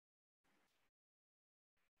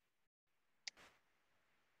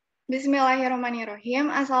Bismillahirrahmanirrahim.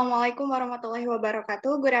 Assalamualaikum warahmatullahi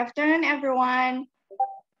wabarakatuh. Good afternoon, everyone.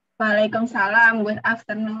 Waalaikumsalam. Good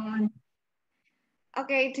afternoon.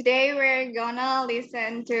 Okay, today we're gonna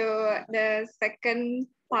listen to the second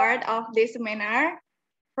part of this seminar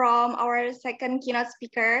from our second keynote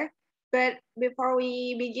speaker. But before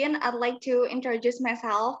we begin, I'd like to introduce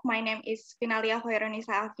myself. My name is Finalia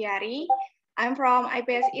Hoironisa Afiari. I'm from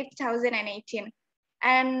IPSI 2018.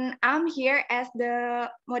 And I'm here as the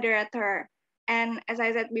moderator. And as I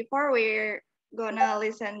said before, we're gonna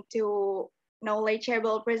listen to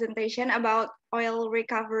knowledgeable presentation about oil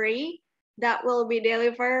recovery that will be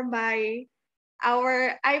delivered by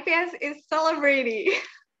our IPS is celebrity.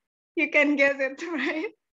 You can guess it, right?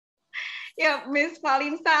 Yeah, Miss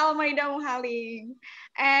Falinsa Almayda Muhaling.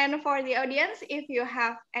 And for the audience, if you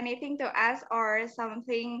have anything to ask or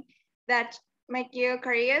something that make you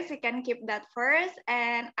curious, you can keep that first,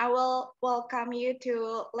 and I will welcome you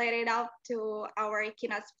to let it out to our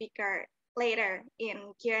keynote speaker later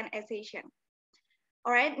in Q&A session.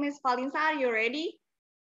 All right, Miss Falinsa, are you ready?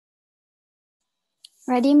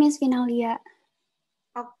 Ready, Miss Finalia.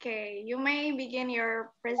 Okay, you may begin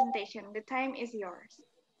your presentation. The time is yours.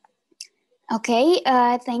 Okay,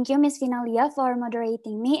 thank you, Miss Finalia, for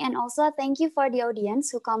moderating me, and also thank you for the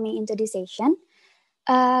audience who called me into this session.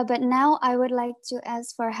 But now I would like to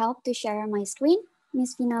ask for help to share my screen.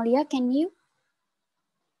 Miss Finalia, can you?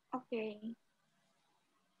 Okay.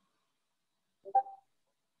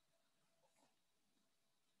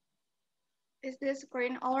 Is the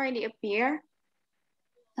screen already appear?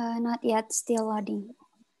 Not yet, still loading.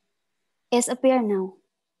 It's appear now.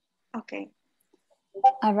 Okay.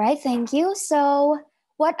 All right, thank you. So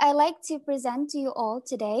what I like to present to you all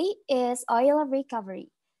today is oil recovery.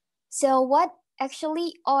 So what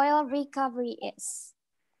actually oil recovery is?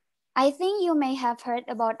 I think you may have heard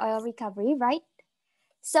about oil recovery, right?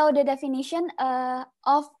 So the definition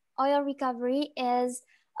of oil recovery is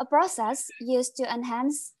a process used to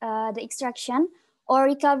enhance the extraction or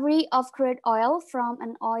recovery of crude oil from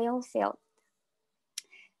an oil field.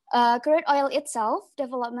 Crude oil itself,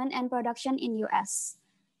 development and production in US.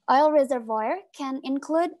 Oil reservoir can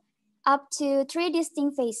include up to 3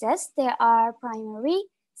 distinct phases. There are primary,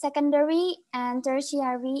 secondary, and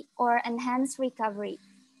tertiary or enhanced recovery.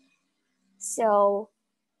 So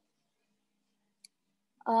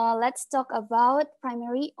let's talk about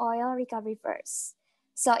primary oil recovery first.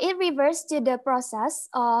 So it refers to the process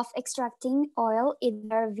of extracting oil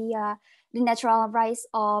either via the natural rise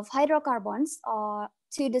of hydrocarbons or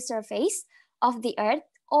to the surface of the earth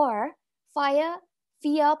or via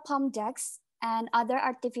pump jacks and other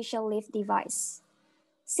artificial lift device.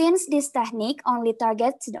 Since this technique only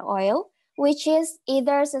targets the oil, which is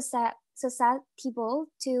either susceptible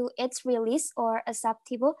to its release or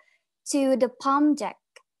acceptable to the pump jack.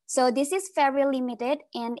 So this is very limited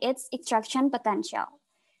in its extraction potential.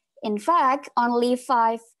 In fact, only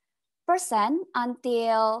 5%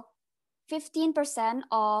 until 15%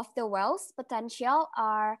 of the well's potential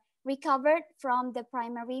are recovered from the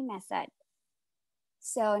primary method.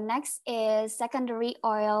 So next is secondary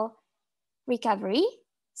oil recovery.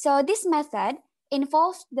 So this method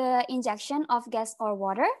involves the injection of gas or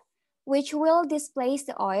water, which will displace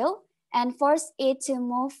the oil and force it to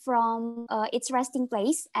move from its resting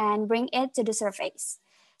place and bring it to the surface.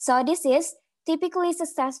 So this is typically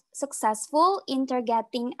successful in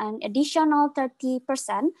targeting an additional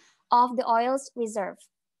 30% of the oil's reserve.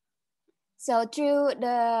 So through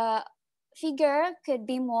the figure could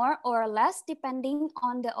be more or less depending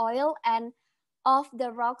on the oil and of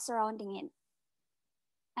the rock surrounding it.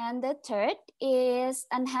 And the third is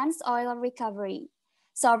enhanced oil recovery.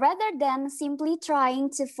 So rather than simply trying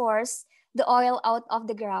to force the oil out of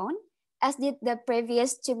the ground, as did the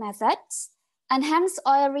previous two methods, enhanced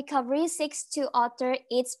oil recovery seeks to alter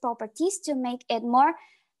its properties to make it more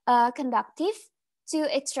conductive to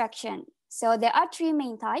extraction. So there are three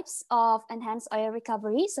main types of enhanced oil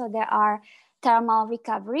recovery. So there are thermal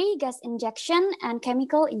recovery, gas injection, and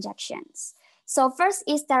chemical injections. So first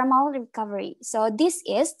is thermal recovery. So this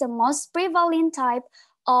is the most prevalent type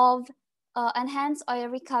of enhanced oil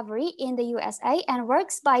recovery in the USA and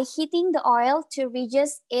works by heating the oil to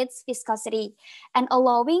reduce its viscosity and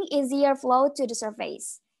allowing easier flow to the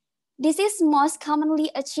surface. This is most commonly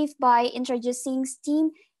achieved by introducing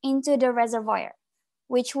steam into the reservoir,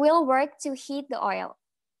 which will work to heat the oil.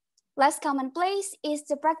 Less commonplace is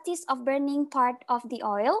the practice of burning part of the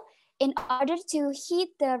oil in order to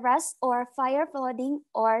heat the rest or fire flooding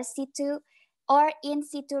or in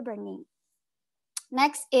situ burning.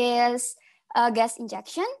 Next is gas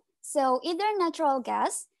injection. So either natural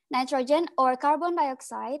gas Nitrogen or carbon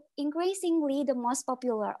dioxide, increasingly the most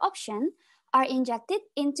popular option, are injected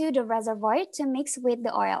into the reservoir to mix with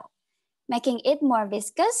the oil, making it more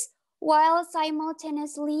viscous while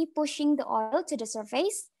simultaneously pushing the oil to the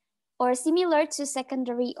surface, or similar to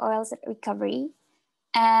secondary oil recovery.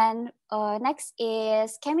 And next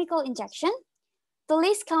is chemical injection. The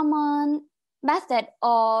least common method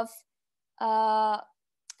of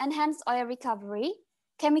enhanced oil recovery.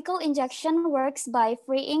 Chemical injection works by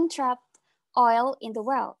freeing trapped oil in the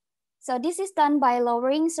well. So this is done by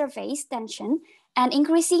lowering surface tension and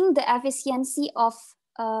increasing the efficiency of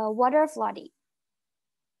water flooding.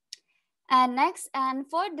 And next, and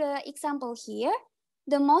for the example here,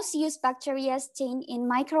 the most used bacteria chain in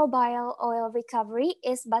microbial oil recovery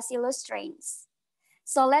is Bacillus strains.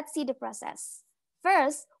 So let's see the process.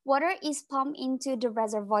 First, water is pumped into the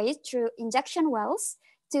reservoir through injection wells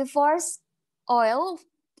to force oil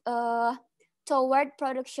toward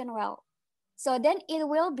production well. So then it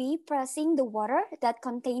will be pressing the water that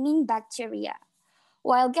containing bacteria,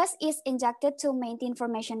 while gas is injected to maintain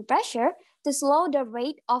formation pressure to slow the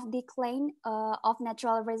rate of decline of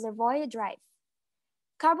natural reservoir drive.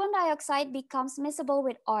 Carbon dioxide becomes miscible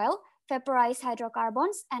with oil, vaporizes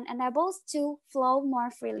hydrocarbons, and enables to flow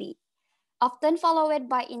more freely, often followed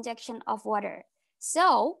by injection of water.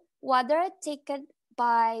 So, water taken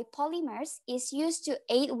by polymers is used to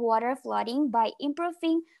aid water flooding by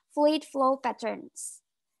improving fluid flow patterns.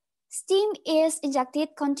 Steam is injected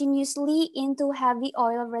continuously into heavy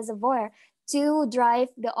oil reservoir to drive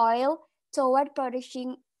the oil toward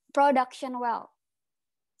production well.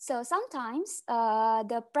 So sometimes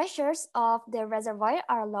the pressures of the reservoir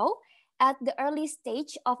are low at the early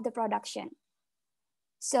stage of the production.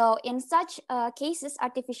 So in such cases,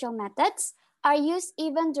 artificial methods are used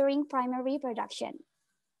even during primary production.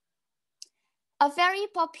 A very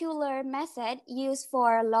popular method used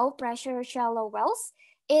for low pressure shallow wells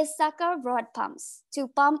is sucker rod pumps to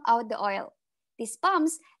pump out the oil. These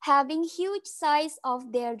pumps having huge size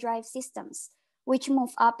of their drive systems, which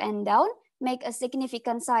move up and down, make a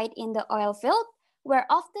significant site in the oil field, where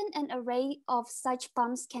often an array of such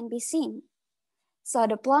pumps can be seen. So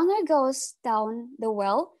the plunger goes down the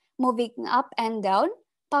well, moving up and down,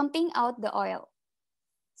 pumping out the oil.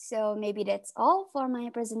 So maybe that's all for my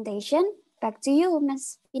presentation. Back to you,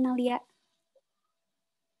 Ms. Finalia.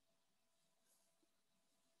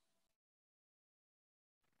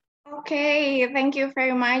 Okay, thank you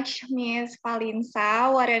very much, Ms.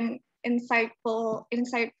 Falinsa. What an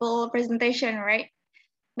insightful presentation, right?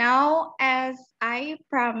 Now, as I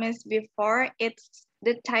promised before, it's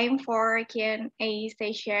the time for Q&A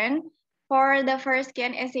session. For the first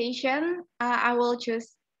Q&A session, I will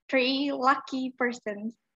choose 3 lucky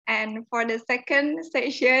persons. And for the second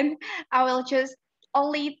session, I will choose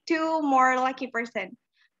only 2 more lucky persons.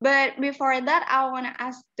 But before that, I want to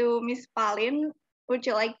ask to Miss Palin, would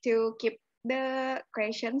you like to keep the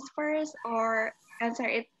questions first or answer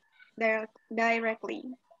it directly?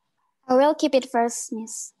 I will keep it first,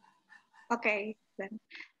 Miss. Okay,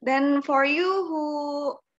 then for you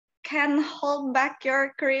who can hold back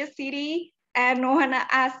your curiosity and wanna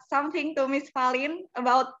ask something to Miss Falin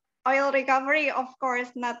about oil recovery, of course,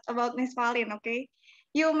 not about Miss Falin, okay?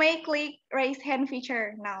 You may click raise hand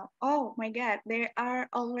feature now. Oh my God, there are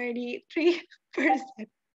already 3 persons.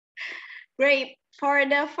 Great. For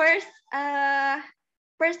the first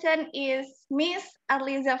person is Miss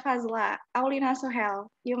Arliza Fazla, Aulina Sohel.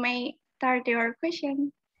 You may start your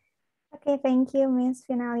question. Okay, thank you, Ms.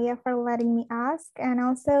 Finalia, for letting me ask, and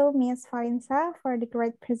also Ms. Falinsa for the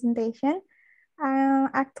great presentation.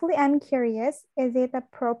 Actually, I'm curious, is it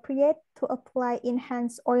appropriate to apply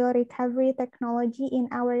enhanced oil recovery technology in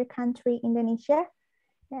our country, Indonesia?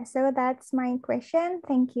 Yeah, so that's my question.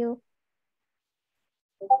 Thank you.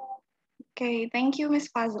 Okay, thank you, Ms.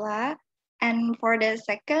 Fazla. And for the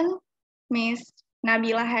second, Ms.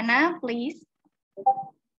 Nabila Hana, please.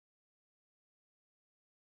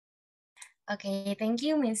 Okay, thank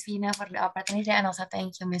you, Ms. Vina, for the opportunity, and also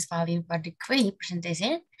thank you, Ms. Falin, for the great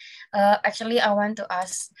presentation. Actually, I want to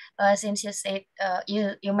ask, since you said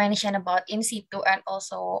you mentioned about in situ and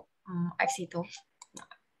also ex situ,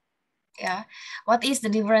 yeah, what is the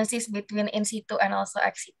differences between in situ and also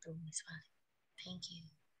ex situ, Ms. Falin? Thank you.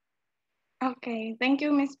 Okay, thank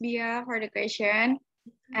you, Ms. Bia, for the question.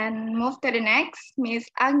 And move to the next, Ms.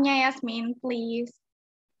 Agnya Yasmin, please.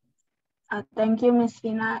 Thank you, Ms.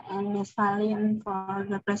 Vina and Ms. Falin for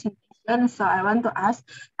the presentation. So I want to ask,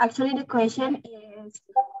 actually the question is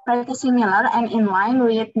pretty similar and in line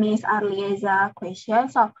with Ms. Arlia's question.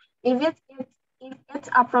 So if it's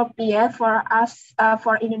appropriate for us,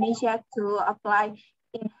 for Indonesia to apply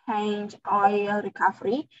enhanced oil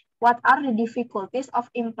recovery, what are the difficulties of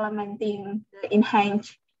implementing the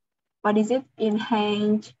enhanced,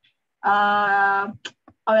 enhanced oil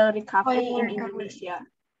recovery Oil in recovery. Indonesia?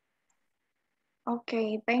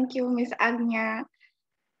 Okay, thank you, Miss Agnia.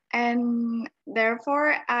 And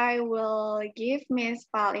therefore, I will give Miss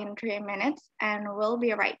Pal in 3 minutes and we'll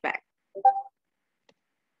be right back.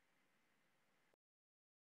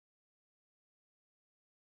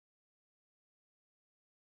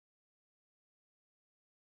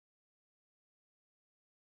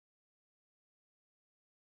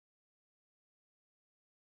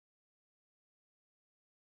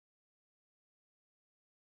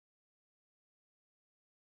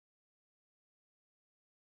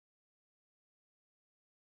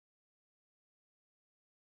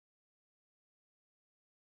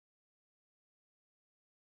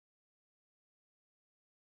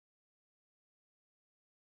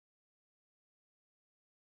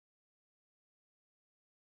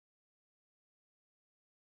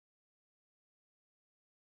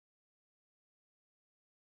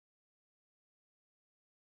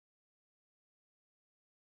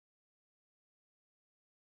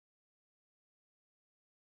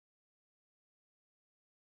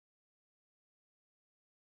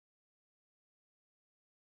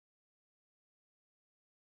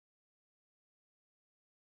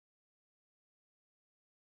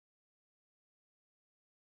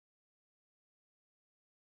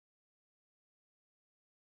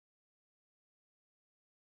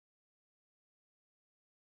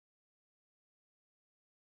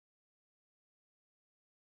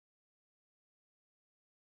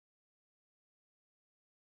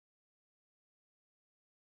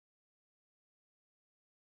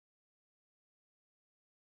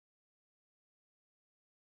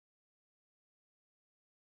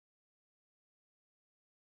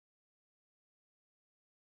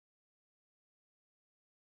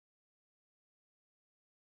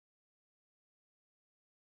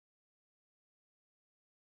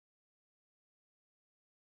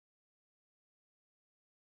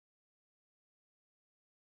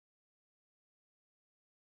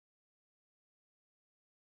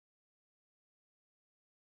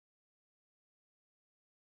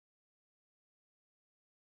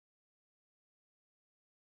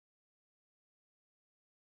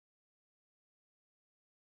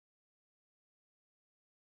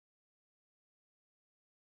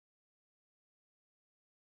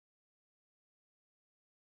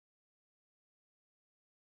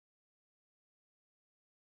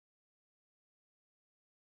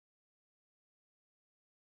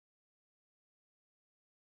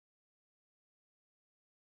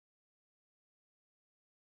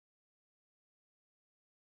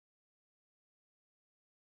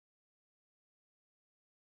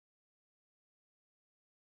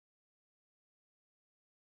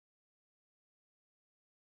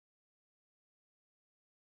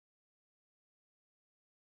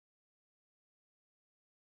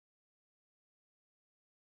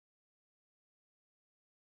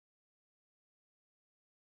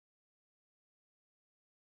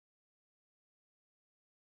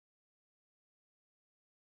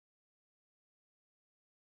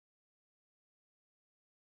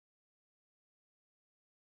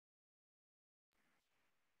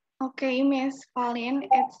 Okay, Miss Pauline,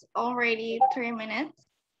 it's already 3 minutes.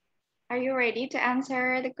 Are you ready to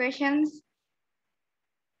answer the questions?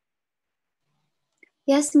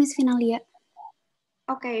 Yes, Miss Finalia.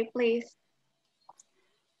 Okay, please.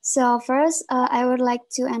 So first, I would like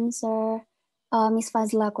to answer Miss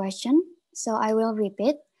Fazla question. So I will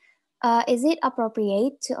repeat. Is it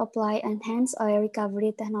appropriate to apply enhanced oil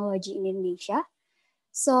recovery technology in Indonesia?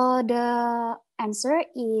 So the answer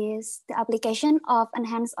is the application of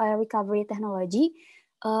enhanced oil recovery technology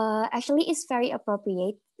actually is very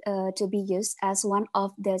appropriate to be used as one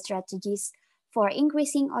of the strategies for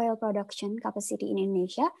increasing oil production capacity in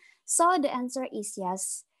Indonesia. So the answer is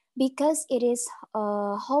yes, because it is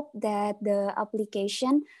hope that the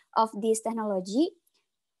application of this technology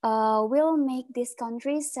will make this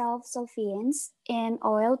country self-sufficient in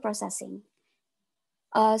oil processing.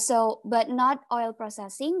 But not oil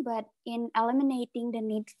processing, but in eliminating the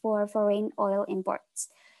need for foreign oil imports.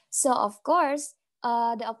 So of course,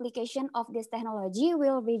 the application of this technology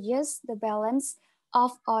will reduce the balance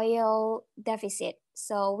of oil deficit,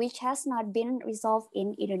 so which has not been resolved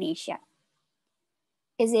in Indonesia.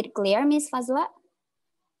 Is it clear, Ms. Fazla?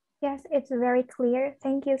 Yes, it's very clear.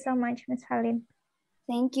 Thank you so much, Ms. Halin.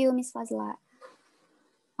 Thank you, Ms. Fazla.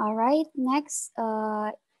 All right, next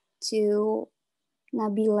to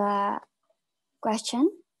Nabila question.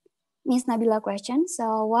 Ms. Nabila question.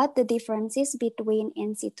 So what the differences between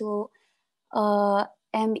in situ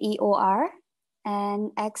MEOR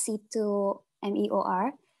and ex situ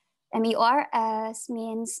MEOR? MEOR as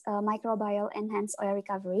means microbial enhanced oil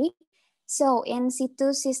recovery. So in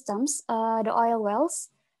situ systems, the oil wells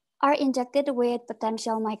are injected with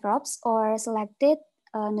potential microbes or selected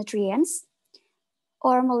nutrients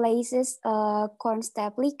or molasses, corn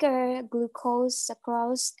starch liquor, glucose,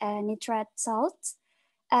 sucrose, and nitrate salts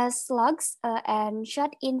as slugs and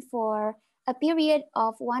shut in for a period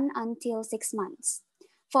of 1 until 6 months,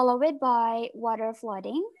 followed by water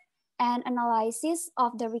flooding and analysis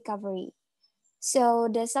of the recovery. So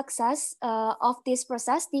the success of this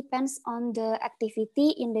process depends on the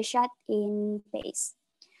activity in the shut-in phase.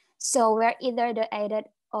 So where either the added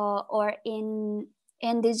or in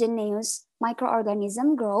indigenous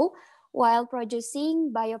microorganism grow while producing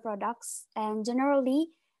bioproducts and generally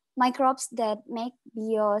microbes that make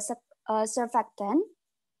biosurfactant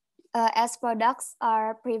as products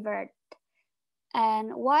are preferred.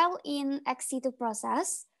 And while in ex situ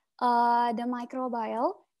process, the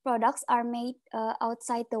microbial products are made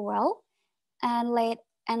outside the well and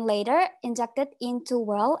later injected into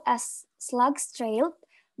well as slugs trailed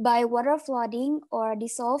by water flooding or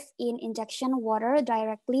dissolved in injection water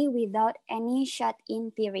directly without any shut-in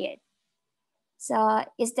period. So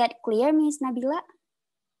is that clear, Ms. Nabila?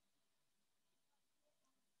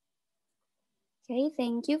 Okay,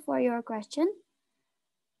 thank you for your question.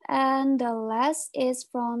 And the last is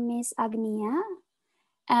from Ms. Agnia.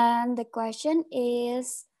 And the question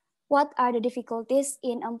is, what are the difficulties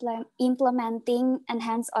in implementing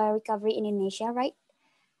enhanced oil recovery in Indonesia, right?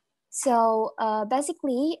 So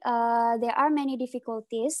basically, there are many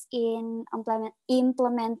difficulties in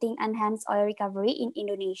implementing enhanced oil recovery in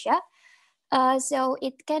Indonesia. So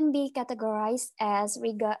it can be categorized as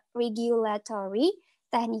regulatory,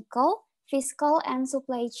 technical, fiscal, and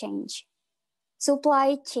supply chain.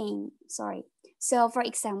 Sorry. So for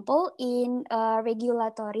example, in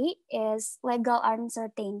regulatory is legal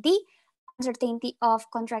uncertainty, uncertainty of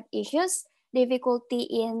contract issues, difficulty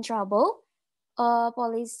in trouble,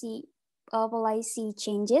 policy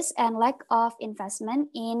changes, and lack of investment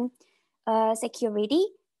in security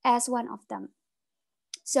as one of them.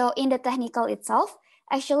 So in the technical itself,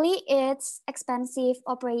 actually it's expensive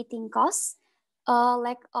operating costs,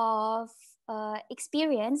 lack of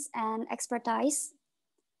experience and expertise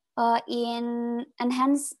in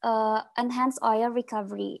enhanced oil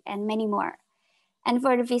recovery and many more. And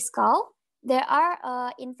for the fiscal, there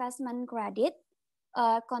are investment credit,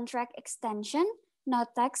 contract extension, no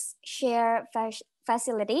tax share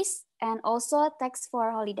facilities, and also tax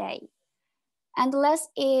for holiday. And the last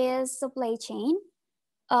is supply chain.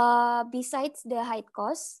 Besides the high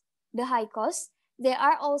cost, there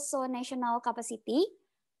are also national capacity,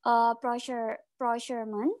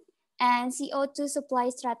 procurement, and CO2 supply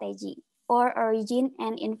strategy, or origin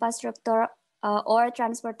and infrastructure or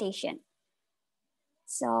transportation.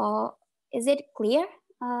 So is it clear,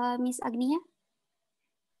 Ms. Agnia?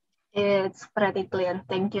 It's pretty clear.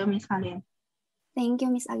 Thank you, Ms. Falin. Thank you,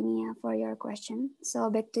 Ms. Agnia, for your question. So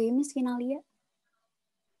back to you, Ms. Finalia.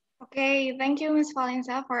 Okay, thank you, Ms.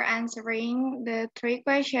 Falinsa, for answering the 3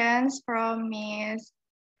 questions from Ms.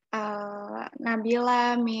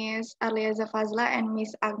 Nabila, Ms. Arliaza Fazla, and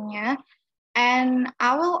Ms. Agnia. And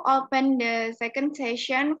I will open the second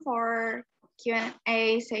session for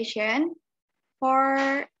Q&A session.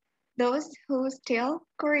 For those who still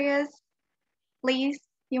curious, please,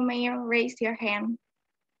 you may raise your hand.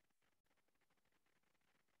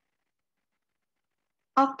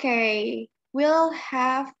 Okay, we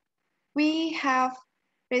have Miss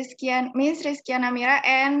Rizkiana Amira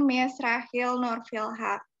and Miss Rahil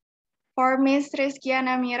Nurfilha. For Miss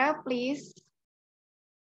Rizkiana Amira, please,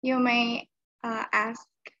 you may ask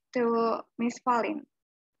to Miss Pauline.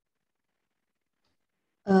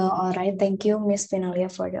 All right, thank you, Miss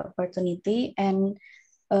Finalia, for the opportunity, and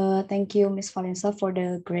thank you, Miss Valenza, for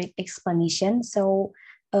the great explanation. So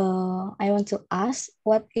I want to ask,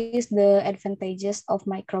 what is the advantages of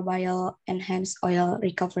microbial enhanced oil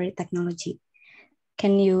recovery technology?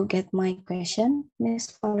 Can you get my question,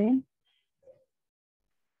 Miss Pauline?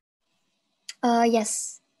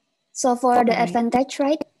 Yes. So for the advantage,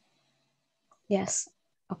 right? Yes.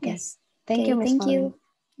 Okay. Yes. Thank you, you, Miss thank Pauline. you.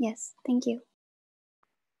 Yes, thank you.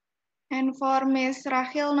 And for Miss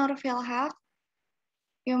Rahil Nurfilha,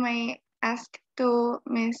 you may ask to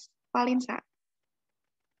Miss Falinsa.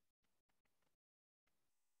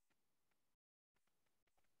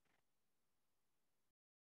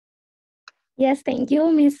 Yes, thank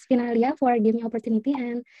you, Miss Finalia, for giving me opportunity,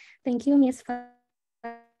 and thank you, Miss Valinsa,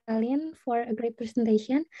 for Falin for a great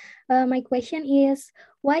presentation. My question is,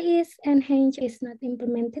 why is enhanced is not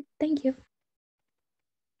implemented? Thank you.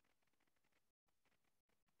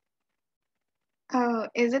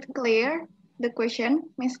 Is it clear, the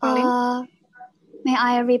question, Miss Falin? May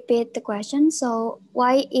I repeat the question? So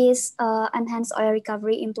why is enhanced oil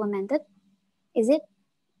recovery implemented? Is it?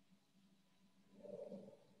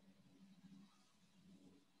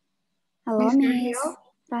 Hello, Miss Miss Rahil?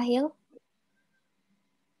 Rahil?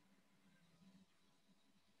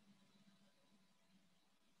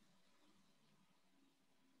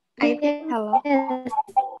 I think, Hello.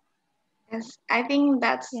 yes, I think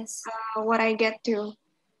that's Yes. what I get to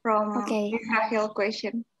from Okay. Miss Rahil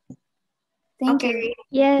question. Thank Okay,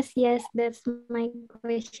 you. Yes, that's my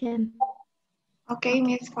question. okay,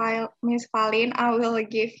 Miss Falin, I will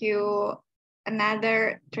give you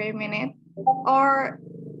another 3 minutes. Or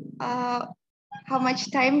how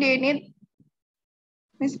much time do you need,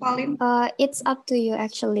 Miss Falin? It's up to you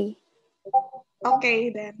actually.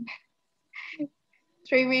 Okay, then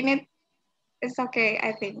 3 minutes is okay,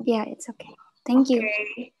 I think. Yeah, it's okay. Thank you.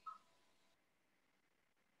 Okay.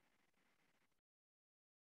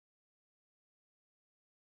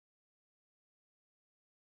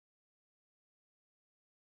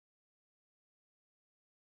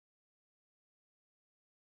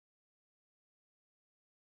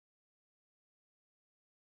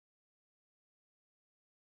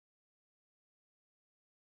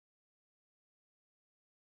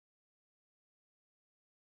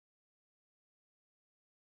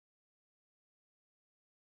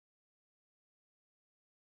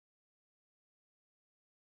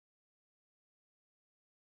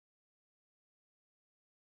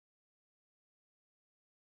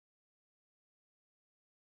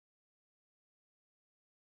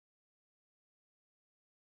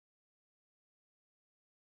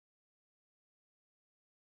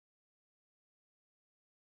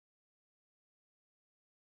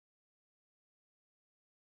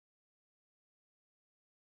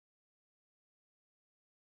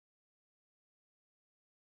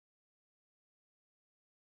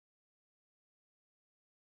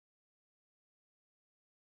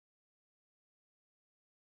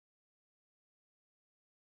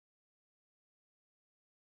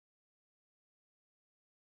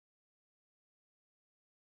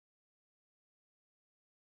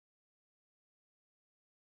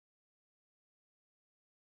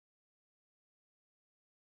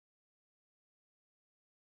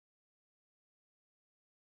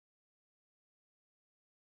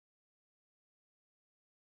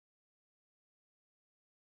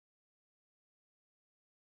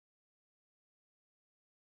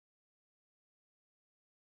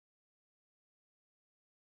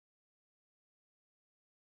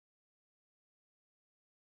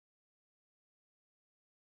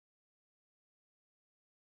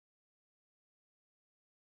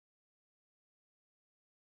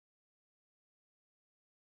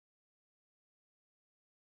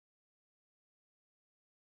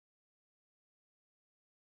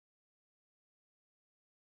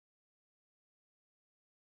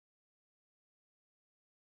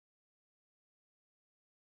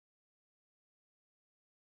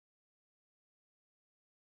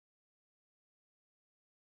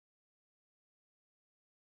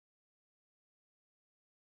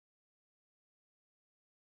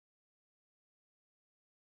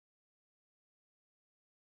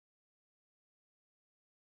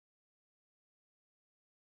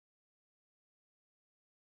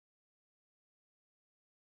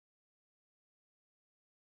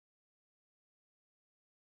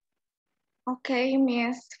 Okay,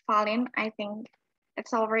 Miss Falin, I think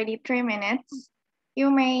it's already 3 minutes. You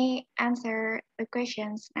may answer the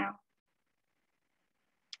questions now.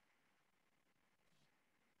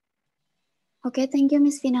 Okay, thank you,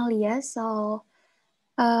 Miss Finalia. So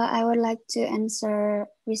I would like to answer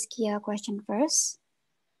Rizkia question first.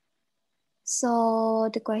 So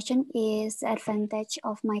the question is the advantage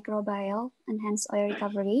of microbial enhanced oil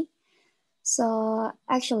recovery. So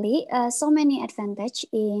actually, so many advantage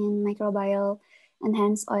in microbial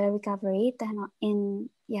enhanced oil recovery.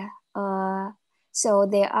 So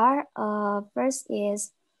there are first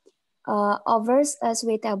is offers a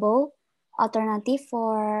suitable alternative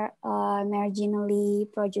for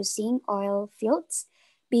marginally producing oil fields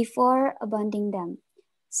before abandoning them.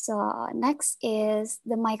 So next is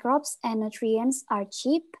the microbes and nutrients are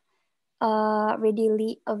cheap,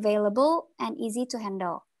 readily available, and easy to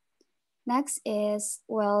handle. Next is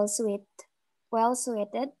well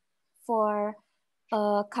suited for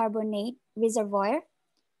a carbonate reservoir,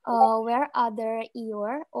 where other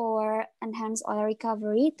EOR or enhanced oil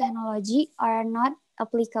recovery technology are not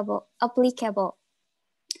applicable.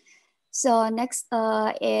 So next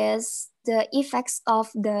is the effects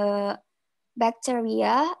of the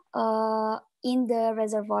bacteria in the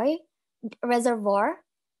reservoir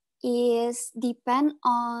is depend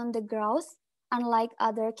on the growth, unlike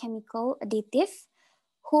other chemical additive,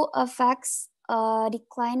 who affects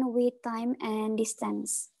decline with time and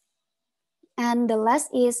distance. And the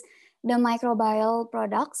last is the microbial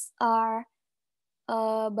products are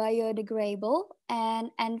biodegradable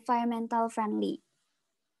and environmental friendly.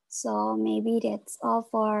 So maybe that's all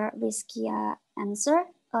for Rizkia answer.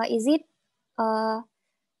 Is it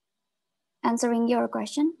answering your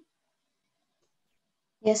question?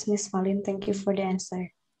 Yes, Miss Falin, thank you for the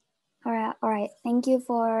answer. All right. Thank you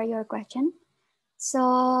for your question.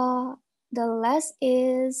 So the last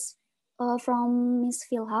is from Miss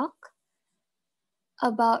Philhawk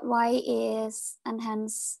about why is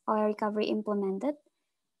enhanced oil recovery implemented.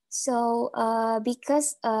 So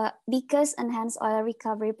because enhanced oil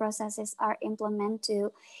recovery processes are implemented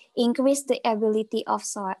to increase the ability of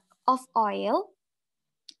oil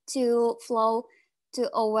to flow to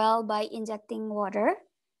a well by injecting water,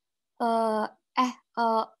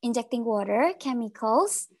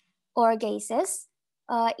 chemicals, or gases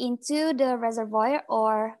into the reservoir,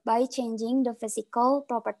 or by changing the physical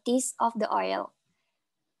properties of the oil.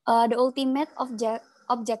 The ultimate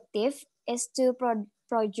objective is to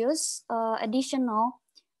produce additional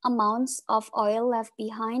amounts of oil left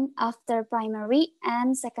behind after primary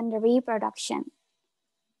and secondary production.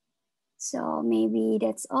 So maybe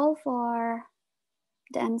that's all for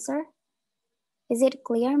the answer. Is it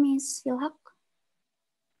clear, Ms. Philhawk?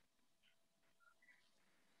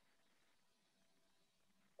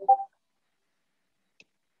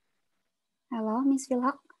 Hello, Ms.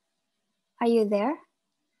 Philhawk. Are you there?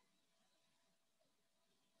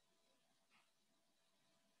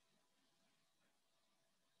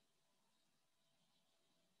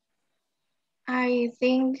 I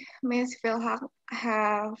think Miss Philhawk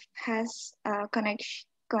has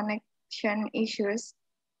connection issues.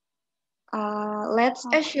 Let's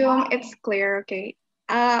assume it's clear. Okay.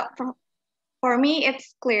 For me,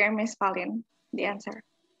 it's clear, Miss Falin, the answer.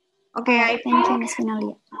 Okay. Thank you, Miss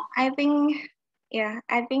Finalia. I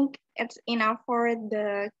think it's enough for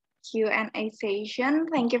the Q&A session.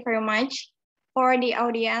 Thank you very much for the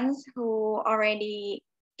audience who already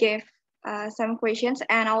gave some questions,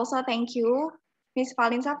 and also thank you, Ms.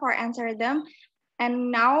 Falinsa, for answering them.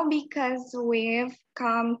 And now, because we've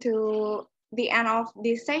come to the end of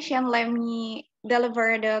this session, let me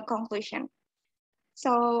deliver the conclusion.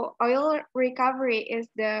 So oil recovery is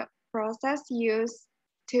the process used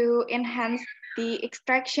to enhance the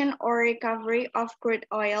extraction or recovery of crude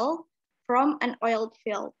oil from an oil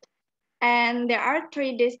field. And there are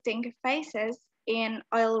three distinct phases in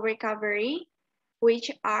oil recovery,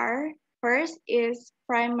 which are: first is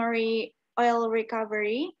primary oil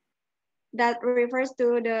recovery, that refers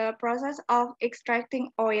to the process of extracting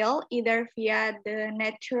oil either via the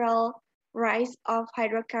natural rise of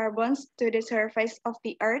hydrocarbons to the surface of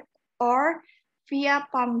the earth or via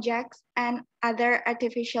pump jacks and other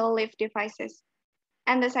artificial lift devices.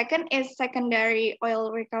 And the second is secondary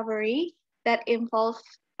oil recovery, that involves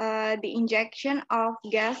the injection of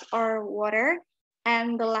gas or water.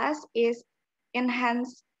 And the last is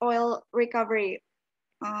enhanced oil recovery,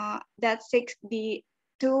 that seeks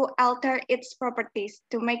to alter its properties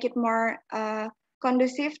to make it more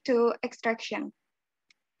conducive to extraction.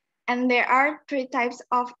 And there are three types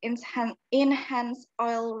of enhanced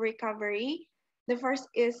oil recovery. The first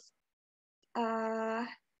is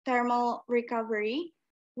thermal recovery,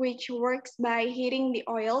 which works by heating the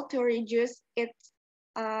oil to reduce its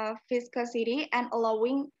viscosity and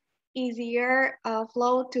allowing easier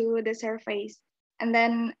flow to the surface. And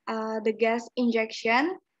then the gas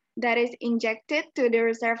injection, that is injected to the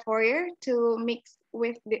reservoir to mix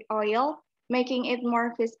with the oil, making it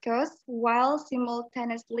more viscous while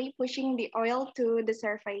simultaneously pushing the oil to the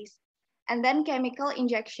surface. And then chemical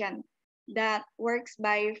injection, that works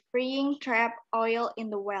by freeing trapped oil in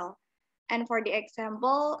the well. And for the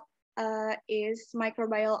example is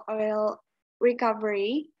microbial oil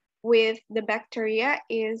recovery with the bacteria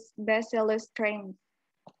is Bacillus strain.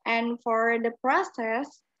 And for the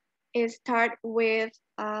process, it starts with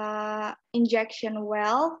injection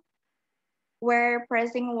well, where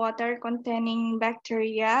pressing water containing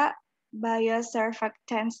bacteria,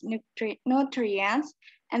 biosurfactants, nutrients,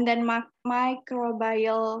 and then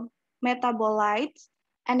microbial metabolites,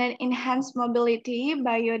 and then enhanced mobility,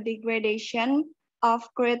 biodegradation of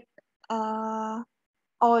crude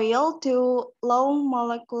oil to low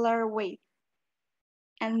molecular weight.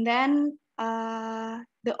 And then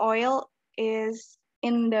the oil is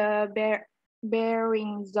in the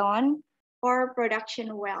bearing zone for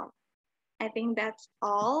production well. I think that's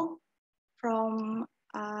all from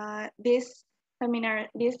this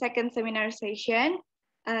second seminar session.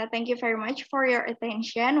 Thank you very much for your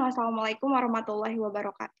attention. Wassalamualaikum warahmatullahi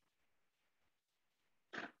wabarakatuh.